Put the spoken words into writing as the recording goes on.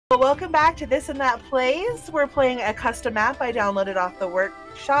Welcome back to This and That Plays. We're playing a custom map I downloaded off the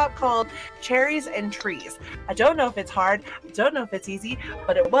workshop called Cherries and Trees. I don't know if it's hard, I don't know if it's easy,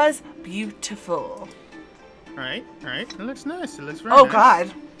 but it was beautiful. Alright. It looks nice. It looks very nice. Oh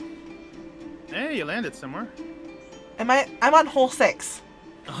god. Hey, you landed somewhere. I'm on hole 6.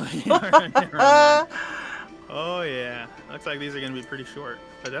 Oh, yeah. Oh, yeah. Looks like these are going to be pretty short,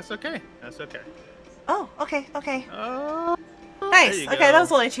 but that's okay. That's okay. Oh, okay. Oh. Nice. Okay, that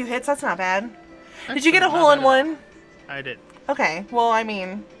was only 2 hits. That's not bad. Excellent. Did you get a hole in one? I did. Okay. Well, I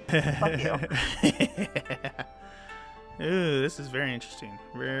mean, fuck you. Ooh, this is very interesting.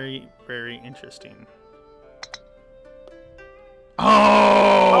 Very, very interesting. Oh!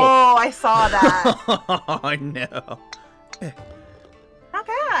 Oh, I saw that. Oh, no. Not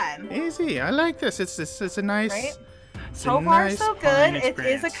bad. Easy. I like this. It's a nice... Right? So far, so good. It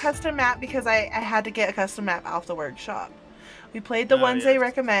is a custom map because I had to get a custom map off the workshop. We played the ones they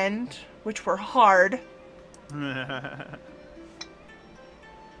recommend, which were hard. I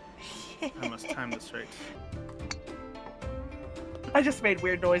must time this right. I just made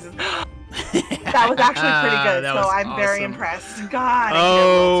weird noises. That was actually pretty good, so I'm very impressed. God,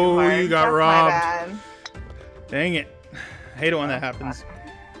 oh, I you got That's robbed. My bad. Dang it. I hate it when that happens.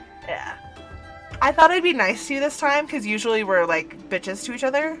 Yeah. I thought I'd be nice to you this time, because usually we're like bitches to each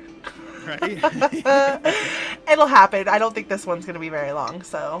other. Right? It'll happen. I don't think this one's going to be very long,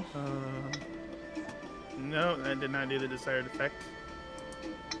 so. No, that did not do the desired effect.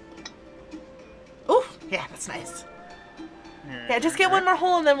 Ooh, yeah, that's nice. Yeah, just get one more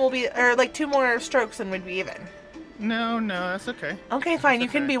hole and then we'll be, or like 2 more strokes and we'd be even. No, that's okay. Okay, fine. You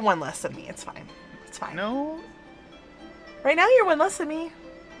can be 1 less than me. It's fine. It's fine. No. Right now you're 1 less than me.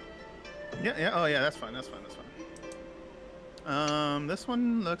 Yeah. Oh, yeah. That's fine. This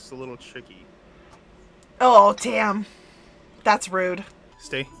one looks a little tricky. Oh, damn. That's rude.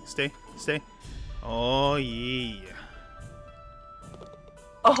 Stay. Oh, yeah.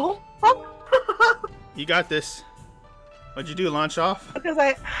 Oh. You got this. What'd you do? Launch off? Because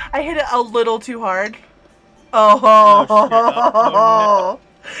I hit it a little too hard. Oh, oh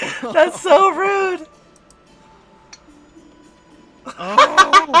no. That's so rude.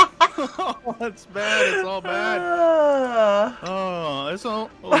 Oh, that's bad. It's all bad. Oh, it's all.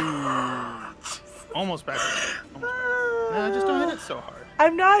 Oh. Almost back. No, just don't hit it so hard.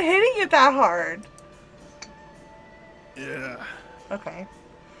 I'm not hitting it that hard. Yeah. Okay.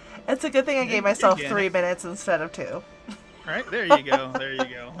 It's a good thing I gave myself 3 minutes instead of 2. Right, there you go.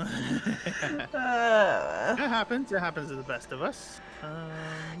 That happens. It happens to the best of us.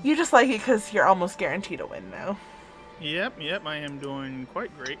 You just like it because you're almost guaranteed to win now. Yep. I am doing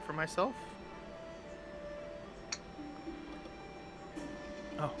quite great for myself.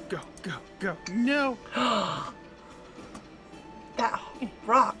 Oh, go. No! That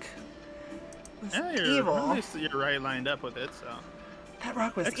rock was evil. At least you're right lined up with it, so. That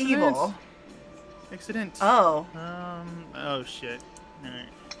rock was evil. Accident. Oh. Oh, shit. Alright.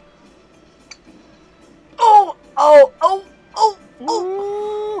 Oh!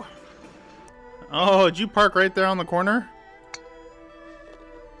 Ooh. Oh, did you park right there on the corner?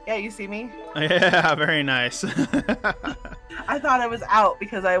 Yeah, you see me? Yeah, very nice. I thought I was out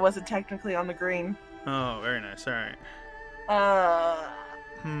because I wasn't technically on the green. Oh, very nice. Alright.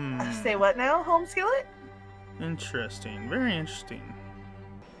 Say what now, home skillet? Interesting. Very interesting.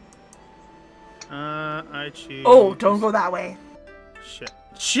 I choose... Oh, don't go that way.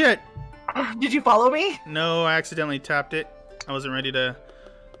 Shit! Did you follow me? No, I accidentally tapped it. I wasn't ready to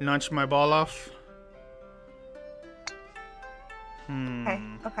launch my ball off.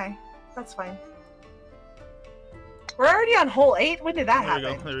 Okay. That's fine. We're already on hole 8? When did that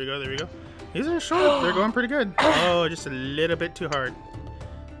happen? There we go. These are short. They're going pretty good. Oh, just a little bit too hard.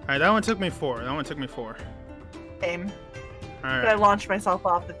 Alright, that one took me 4. Same. Alright. But I launched myself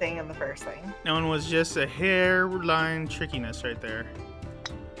off the thing in the first thing. That one was just a hairline trickiness right there.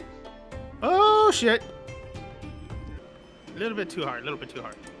 Oh, shit. A little bit too hard.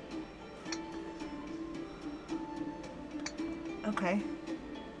 Okay.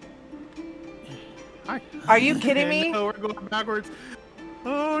 Hi. Are you kidding me? No, we're going backwards.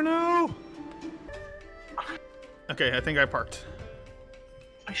 Oh, no. Okay, I think I parked.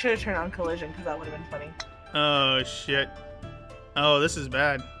 I should have turned on collision because that would have been funny. Oh, shit. Oh, this is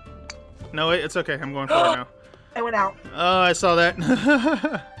bad. No, wait, it's okay. I'm going forward now. I went out. Oh, I saw that.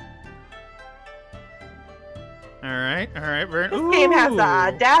 Alright. This game has the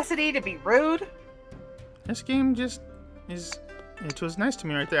audacity to be rude. This game just is... It was nice to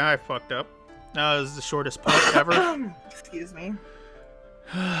me right there. I fucked up. That was the shortest putt ever. Excuse me.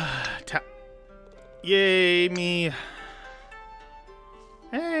 Tap. Yay, me.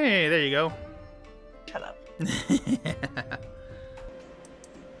 Hey, there you go. Shut up.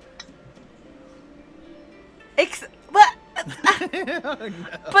 What? Oh, no.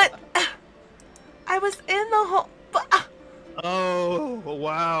 But I was in the hole. Oh,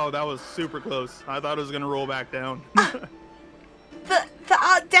 wow. That was super close. I thought it was going to roll back down. The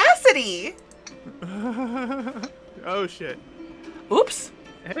audacity. Oh, shit. Oops.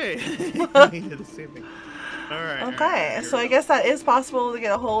 Hey. You did the same thing. All right. Okay, all right, so I guess that is possible to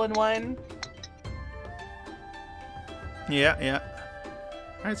get a hole in one. Yeah, yeah.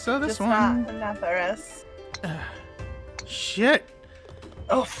 All right, so this Just one. not the rest. Shit.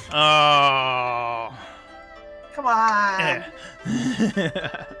 Oh, Oh. come on. Eh.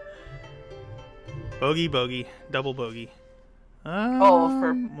 Bogey, bogey, double bogey.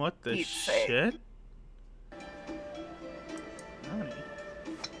 For what the Pete's sake. shit? Howdy.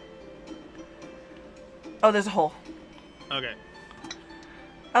 Oh, there's a hole. Okay.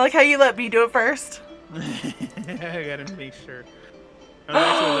 I like how you let me do it first. I gotta make sure. I was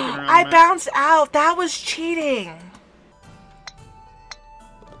actually looking around I the map. bounced out. That was cheating.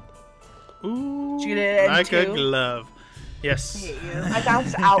 Ooh, Did you get it in like a two? glove. I Yes. hate you. I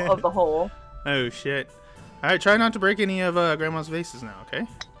bounced out of the hole. Oh shit. All right, try not to break any of Grandma's vases now, okay?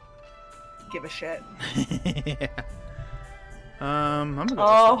 Give a shit. Yeah. I'm gonna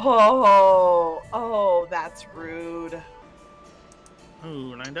go. Oh, that's rude.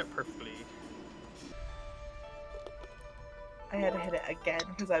 Ooh, lined up perfectly. I had to hit it again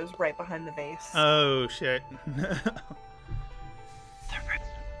because I was right behind the vase. Oh shit.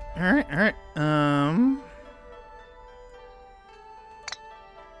 All right, all right.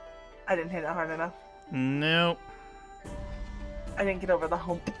 I didn't hit it hard enough. Nope. I didn't get over the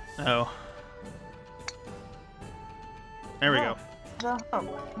hump. Oh. There we go. The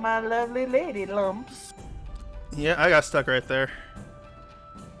hump. My lovely lady lumps. Yeah, I got stuck right there.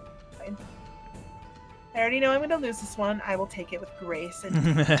 Fine. I already know I'm going to lose this one. I will take it with grace.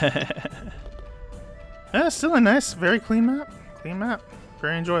 And Still a nice, very clean map. Clean map.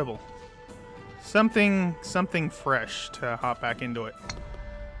 Very enjoyable. Something fresh to hop back into it.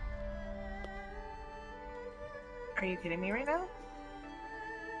 Are you kidding me right now?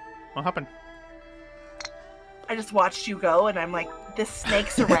 What happened? I just watched you go, and I'm like, this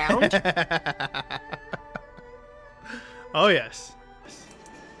snake's around. Oh yes.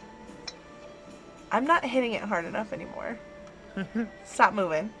 I'm not hitting it hard enough anymore. Stop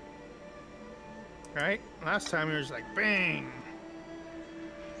moving. Right? Last time you were just like bang.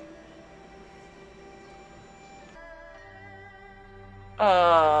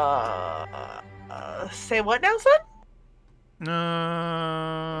 Say what now, son?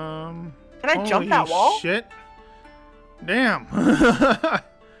 Can I jump that wall? Shit. Damn.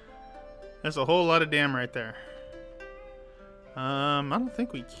 That's a whole lot of damn right there. I don't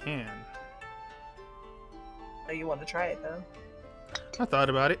think we can. Oh, you want to try it though? I thought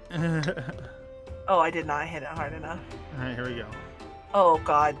about it. Oh, I did not hit it hard enough. Alright, here we go. Oh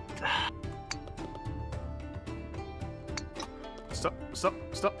god. Stop, stop,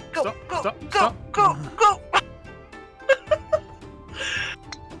 stop, Go, stop, go, stop, go, stop. go, go.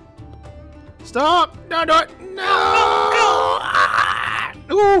 Stop! Don't do it! No! Ah!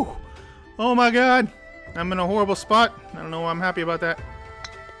 Ooh! Oh my god. I'm in a horrible spot. I don't know why I'm happy about that.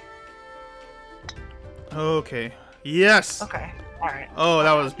 Okay. Yes! Okay. Alright. Oh,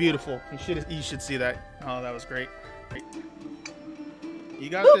 that was beautiful. You should see that. Oh, that was great. Great. You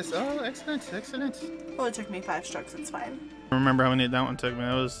got this. Oh, excellent, excellent. Well, it took me 5 strokes. It's fine. I remember how many that one took me.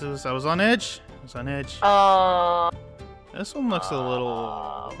 I was on edge. I was on edge. This one looks a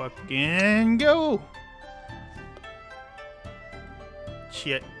little fucking go.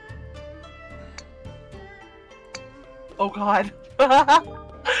 Shit. Oh god.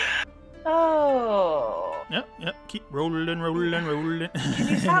 Oh. Yep, yep. Keep rolling, rolling, rolling. Can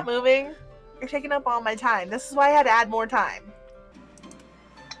you stop moving? You're taking up all my time. This is why I had to add more time.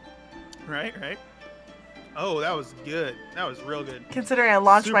 Right, right. Oh, that was good. That was real good. Considering I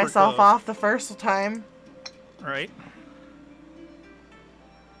launched Super myself close. off the first time. Right.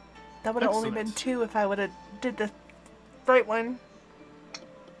 That would have only been 2 if I would have did the right one.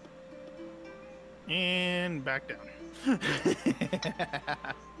 And back down. Rude!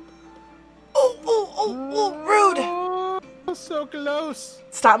 Oh, so close.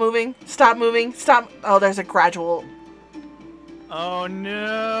 Stop moving. Stop moving. Stop. Oh, there's a gradual. Oh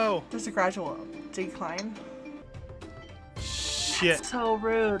no. There's a gradual decline. Shit. That's so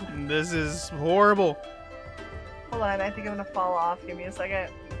rude. This is horrible. Hold on, I think I'm gonna fall off. Give me a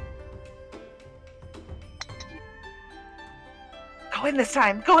second. Go in this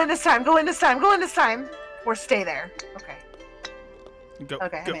time. Go in this time. Go in this time. Go in this time. Or stay there. Okay. Go.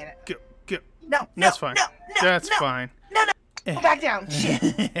 Okay, go, I made it. Go. Go. No, That's fine. No, That's no, fine. No, no. Go back down. Shit.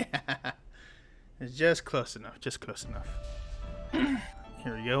 It's just close enough. Just close enough.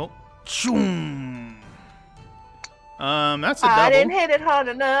 Here we go. Choom. That's a double. I didn't hit it hard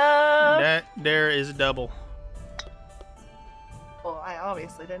enough. That there is a double. Well, I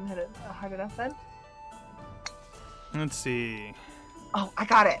obviously didn't hit it hard enough then. Let's see. Oh, I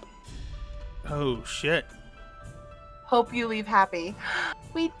got it. Oh shit. Hope you leave happy.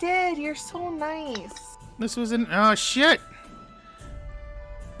 We did. You're so nice. This was an oh shit.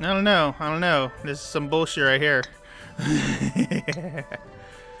 I don't know. This is some bullshit right here.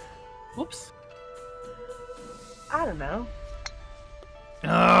 Whoops. I don't know.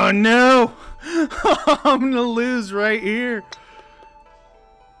 Oh no! I'm gonna lose right here.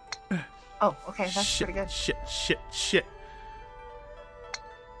 Oh, okay, that's shit, pretty good. Shit.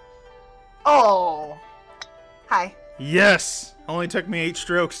 Oh. Hi. Yes! Only took me 8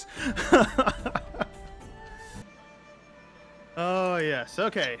 strokes. Oh yes,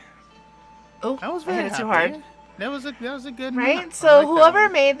 okay. Oh, That was I very hit it too happy. hard. That was a good Right? map. So I like that whoever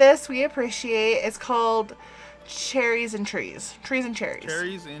one. made this, we appreciate. It's called Cherries and Trees. Trees and Cherries.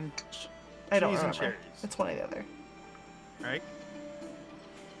 Cherries and I don't cheese and remember. cherries. It's one or the other. Right?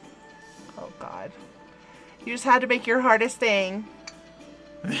 Oh God. You just had to make your hardest thing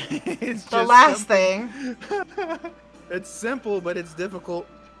It's the just last simple. thing. It's simple, but it's difficult.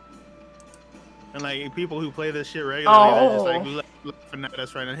 And like people who play this shit regularly, they're just like laughing at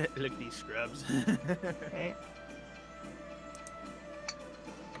us right now. Look at these scrubs. Okay.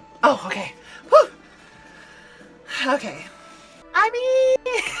 Oh, okay. Whew. Okay. I mean,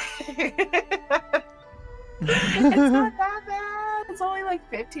 it's not that bad. It's only like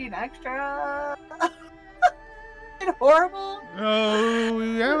 15 extra. It's horrible. Oh,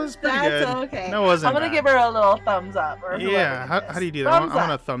 that was pretty That's good. okay. That wasn't I'm gonna bad. give her a little thumbs up. Or Yeah, whoever did how do you do that? Thumbs I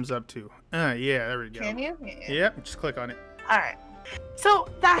want a up. thumbs up too. Yeah, there we go. Can you? Yeah. Yep, just click on it. All right. So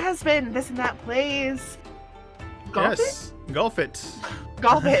that has been This and That Plays. Golf Yes, golf it. It?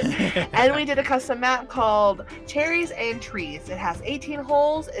 Golf it. And we did a custom map called Cherries and Trees. It has 18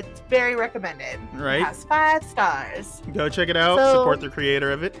 holes. It's very recommended. Right. It has 5 stars. Go check it out. So- Support the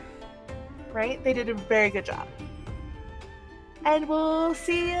creator of it. Right? They did a very good job. And we'll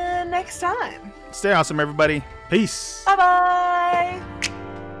see you next time. Stay awesome, everybody. Peace. Bye-bye.